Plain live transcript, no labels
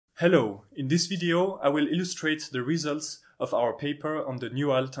Hello, in this video I will illustrate the results of our paper on the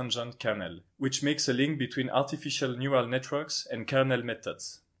neural tangent kernel, which makes a link between artificial neural networks and kernel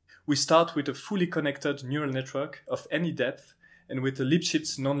methods. We start with a fully connected neural network of any depth and with a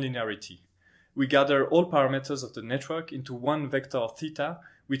Lipschitz nonlinearity. We gather all parameters of the network into one vector theta,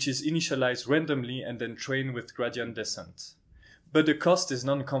 which is initialized randomly and then trained with gradient descent. But the cost is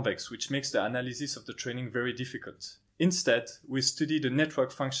non-convex, which makes the analysis of the training very difficult. Instead, we study the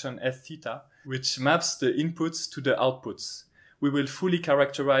network function f theta, which maps the inputs to the outputs. We will fully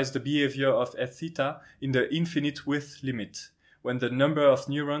characterize the behavior of f theta in the infinite width limit, when the number of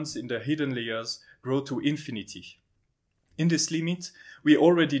neurons in the hidden layers grow to infinity. In this limit, we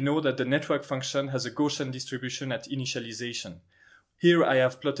already know that the network function has a Gaussian distribution at initialization. Here I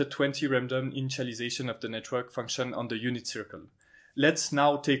have plotted 20 random initialization of the network function on the unit circle. Let's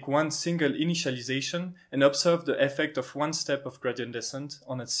now take one single initialization and observe the effect of one step of gradient descent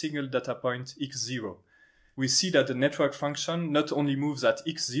on a single data point x0. We see that the network function not only moves at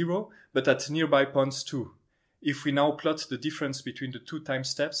x0, but at nearby points too. If we now plot the difference between the two time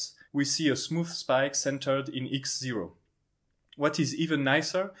steps, we see a smooth spike centered in x0. What is even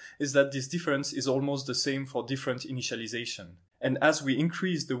nicer is that this difference is almost the same for different initialization. And as we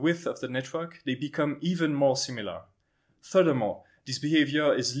increase the width of the network, they become even more similar. Furthermore, this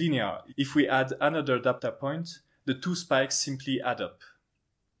behavior is linear. If we add another data point, the two spikes simply add up.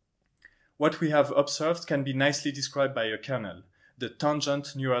 What we have observed can be nicely described by a kernel, the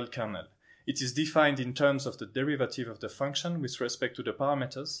tangent neural kernel. It is defined in terms of the derivative of the function with respect to the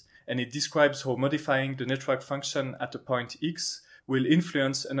parameters, and it describes how modifying the network function at a point x will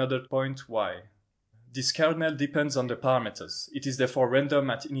influence another point y. This kernel depends on the parameters. It is therefore random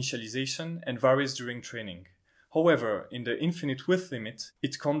at initialization and varies during training. However, in the infinite width limit,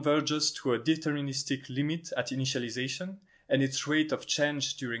 it converges to a deterministic limit at initialization, and its rate of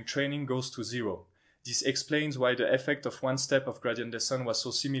change during training goes to 0. This explains why the effect of one step of gradient descent was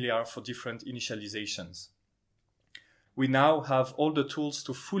so similar for different initializations. We now have all the tools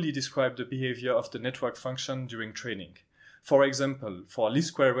to fully describe the behavior of the network function during training. For example, for a least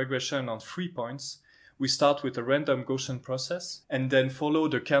square regression on 3 points, we start with a random Gaussian process and then follow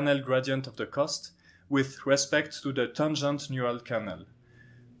the kernel gradient of the cost with respect to the tangent neural kernel.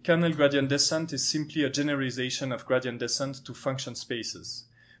 Kernel gradient descent is simply a generalization of gradient descent to function spaces.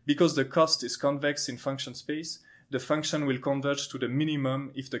 Because the cost is convex in function space, the function will converge to the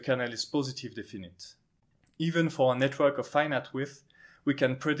minimum if the kernel is positive definite. Even for a network of finite width, we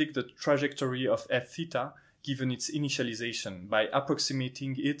can predict the trajectory of f theta given its initialization by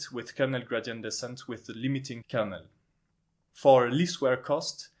approximating it with kernel gradient descent with the limiting kernel. For a least square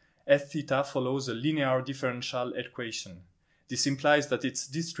cost, f theta follows a linear differential equation. This implies that its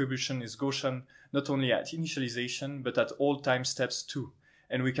distribution is Gaussian not only at initialization but at all time steps too,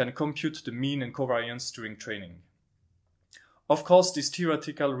 and we can compute the mean and covariance during training. Of course, these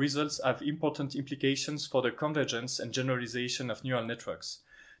theoretical results have important implications for the convergence and generalization of neural networks.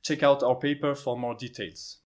 Check out our paper for more details.